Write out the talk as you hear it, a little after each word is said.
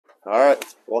Alright,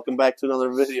 welcome back to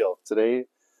another video. Today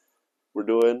we're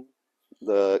doing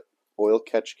the oil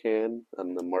catch can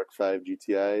on the MK5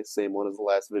 GTI, same one as the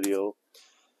last video.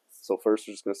 So first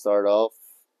we're just going to start off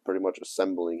pretty much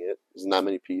assembling it. There's not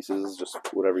many pieces, just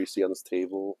whatever you see on this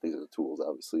table. These are the tools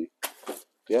obviously.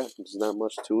 Yeah, there's not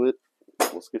much to it.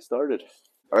 Let's get started.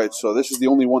 Alright, so this is the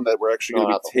only one that we're actually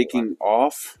going to be taking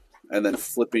off and then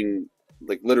flipping,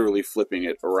 like literally flipping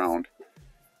it around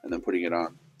and then putting it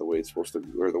on the way it's supposed to,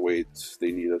 or the way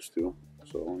they need us to.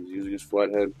 So he's using his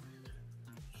flathead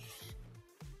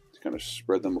to kind of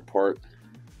spread them apart,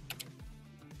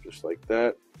 just like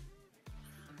that.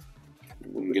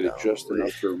 We can get it just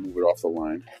enough to remove it off the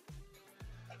line.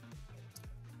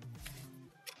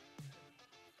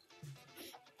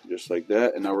 Just like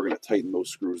that, and now we're going to tighten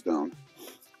those screws down.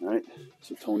 Alright,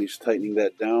 so Tony's tightening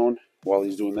that down. While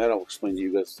he's doing that, I'll explain to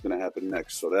you guys what's going to happen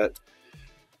next. So that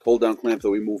hold down clamp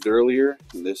that we moved earlier,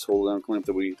 and this hold down clamp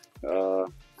that we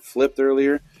flipped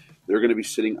earlier, they're going to be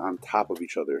sitting on top of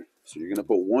each other. So you're going to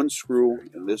put one screw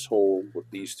in this hole with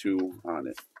these two on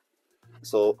it.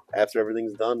 So after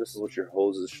everything's done, this is what your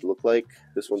hoses should look like.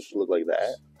 This one should look like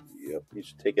that. Yep. You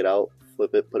should take it out,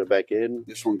 flip it, put it back in.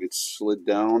 This one gets slid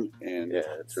down and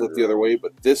flip the other way,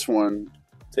 but this one,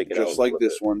 take it just out like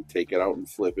this one, take it out and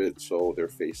flip it so they're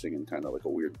facing in kind of like a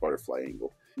weird butterfly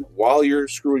angle. While you're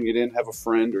screwing it in, have a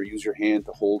friend or use your hand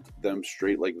to hold them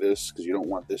straight like this, because you don't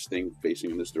want this thing facing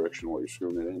in this direction while you're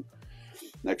screwing it in.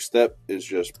 Next step is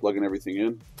just plugging everything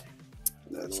in.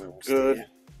 That's good.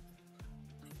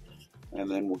 And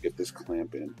then we'll get this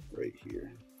clamp in right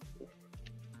here.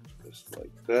 Just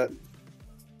like that.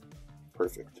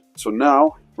 Perfect. So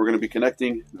now we're going to be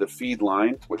connecting the feed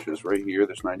line, which is right here,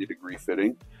 this 90-degree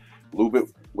fitting. Lube it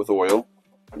with oil,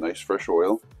 nice fresh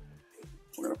oil.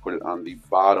 We're going to put it on the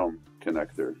bottom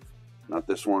connector. Not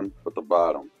this one, but the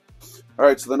bottom. All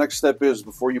right, so the next step is,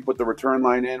 before you put the return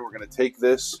line in, we're going to take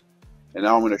this, and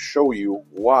now I'm going to show you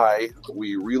why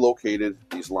we relocated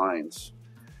these lines.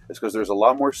 It's because there's a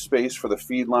lot more space for the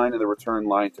feed line and the return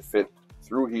line to fit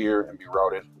through here and be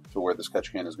routed to where this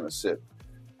catch can is going to sit.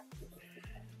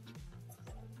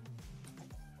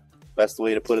 Best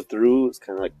way to put it through is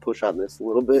kind of like push on this a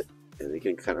little bit, and you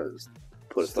can kind of just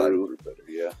put it through better.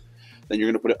 Yeah. Then you're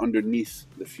going to put it underneath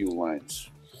the fuel lines.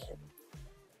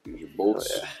 Use your bolts.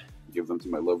 Oh, yeah. Give them to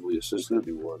my lovely assistant.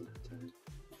 Do one.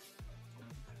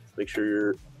 Make sure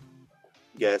your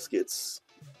gaskets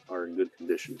are in good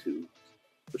condition too,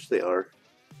 which they are.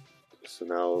 So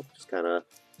now just kind of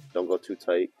don't go too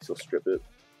tight, so strip it.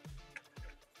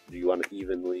 You want it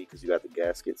evenly, because you got the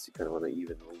gaskets, you kind of want to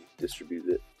evenly distribute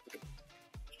it.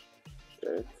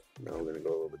 Okay, now we're going to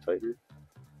go a little bit tighter.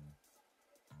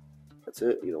 That's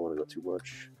it, you don't want to go too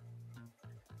much.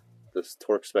 This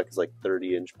torque spec is like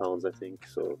 30 inch-pounds, I think,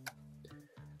 so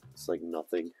it's like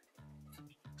nothing.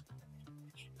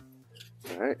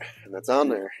 Alright, and that's on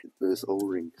there. This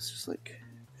O-ring is just like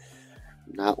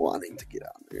not wanting to get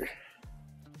on there.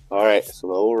 Alright, so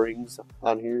the O-rings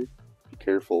on here, be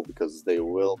careful because they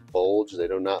will bulge. They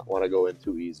do not want to go in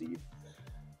too easy.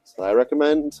 So I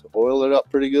recommend oil it up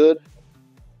pretty good.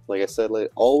 Like I said,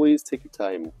 always take your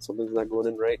time. If something's not going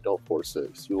in right, don't force it,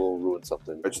 because you will ruin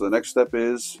something. All right, so the next step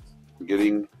is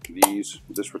getting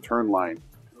this return line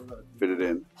fitted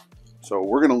in. So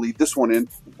we're going to lead this one in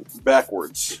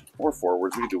backwards or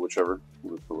forwards. We can do whichever.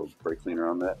 We'll put a little brake cleaner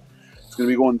on that. It's going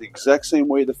to be going the exact same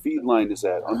way the feed line is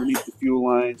at, underneath the fuel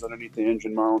lines, underneath the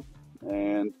engine mount,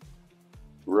 and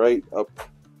right up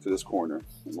to this corner.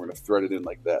 And we're going to thread it in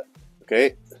like that.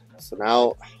 Okay, so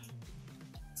now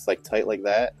it's like tight like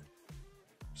that.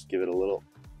 Just give it a little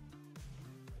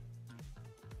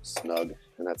snug,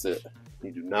 and that's it.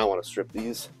 You do not want to strip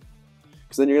these,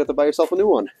 because then you're going to have to buy yourself a new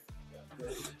one.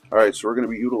 All right, so we're going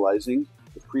to be utilizing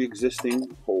the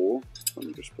pre-existing hole. Let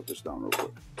me just put this down real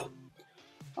quick.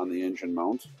 On the engine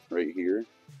mount, right here,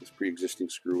 this pre-existing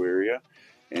screw area,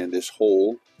 and this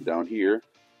hole down here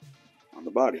on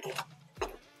the body.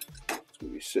 It's going to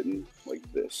be sitting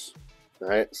like this. All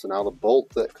right, so now the bolt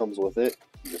that comes with it,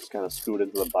 you just kind of screw it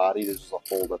into the body. There's just a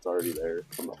hole that's already there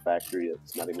from the factory.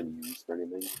 It's not even used for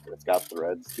anything. It's got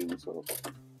threads too, so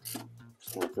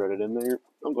just want to thread it in there.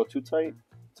 Don't go too tight.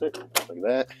 That's it, like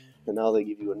that. And now they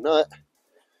give you a nut.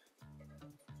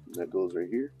 And that goes right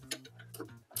here.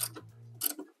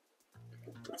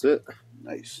 That's it.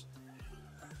 Nice.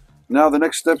 Now the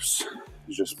next steps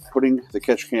is just putting the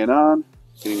catch can on,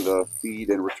 getting the feed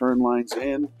and return lines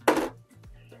in,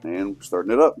 and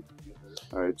starting it up.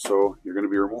 Alright, so you're going to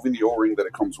be removing the O-ring that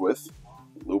it comes with,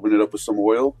 lubing it up with some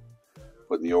oil,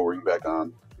 putting the O-ring back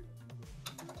on.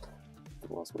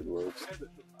 I lost my gloves.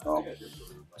 Oh.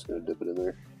 Just going to dip it in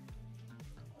there.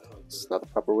 It's not the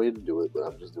proper way to do it, but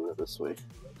I'm just doing it this way.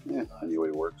 Yeah, anyway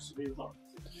it works. All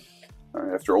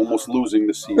right, after almost losing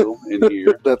the seal in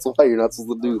here. That's why you're not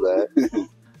supposed to do that.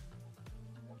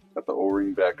 Got the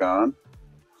O-ring back on.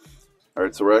 All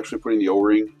right, so we're actually putting the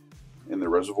O-ring in the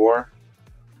reservoir.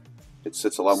 It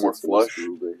sits a lot more flush.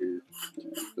 Right here.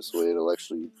 This way it'll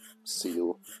actually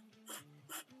seal.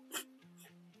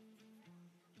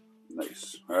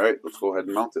 Nice. All right, let's go ahead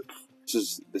and mount it.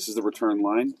 This is the return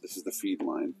line. This is the feed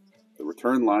line. The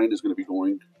return line is going to be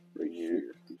going right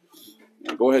here.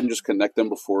 Now go ahead and just connect them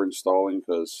before installing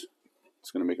because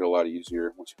it's going to make it a lot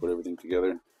easier once you put everything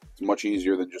together. It's much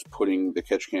easier than just putting the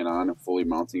catch can on and fully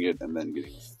mounting it and then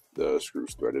getting the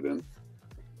screws threaded in.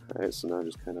 All right, so now I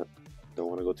just kind of don't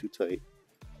want to go too tight.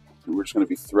 And we're just going to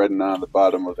be threading on the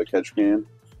bottom of the catch can.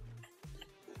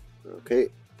 Okay,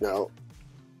 now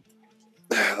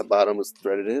the bottom is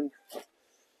threaded in.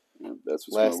 And that's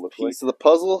what's going Last to look like. piece of the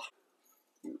puzzle.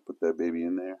 Put that baby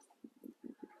in there.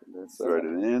 That's Thread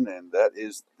it in, and that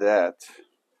is that.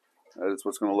 That is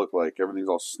what's going to look like. Everything's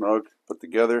all snug, put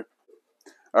together.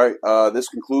 All right, this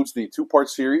concludes the two-part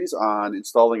series on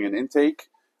installing an intake,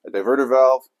 a diverter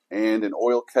valve, and an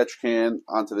oil catch can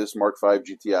onto this Mark 5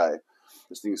 GTI.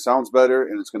 This thing sounds better,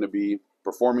 and it's going to be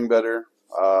performing better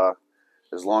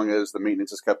as long as the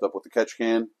maintenance is kept up with the catch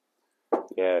can.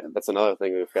 Yeah, that's another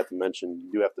thing we forgot to mention.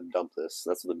 You do have to dump this.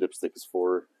 That's what the dipstick is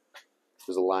for.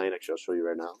 There's a line. Actually, I'll show you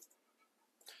right now.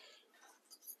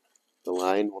 The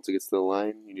line, once it gets to the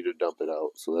line, you need to dump it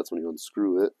out. So that's when you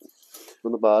unscrew it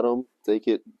from the bottom. Take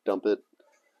it, dump it.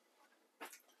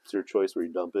 It's your choice where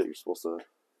you dump it. You're supposed to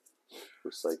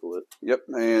recycle it. Yep,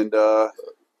 and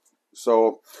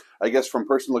so I guess from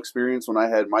personal experience, when I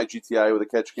had my GTI with a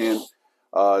catch can,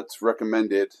 it's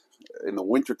recommended in the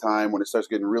wintertime when it starts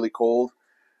getting really cold,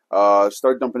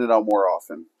 start dumping it out more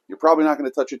often. You're probably not going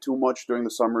to touch it too much during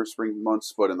the summer, spring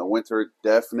months, but in the winter,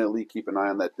 definitely keep an eye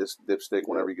on that dipstick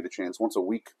whenever you get a chance. Once a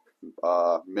week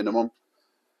minimum.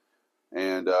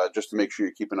 And just to make sure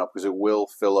you're keeping up because it will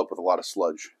fill up with a lot of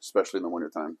sludge, especially in the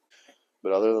wintertime.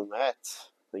 But other than that,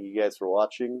 thank you guys for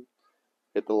watching.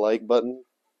 Hit the like button,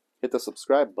 hit the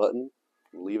subscribe button,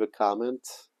 leave a comment,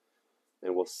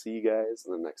 and we'll see you guys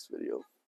in the next video.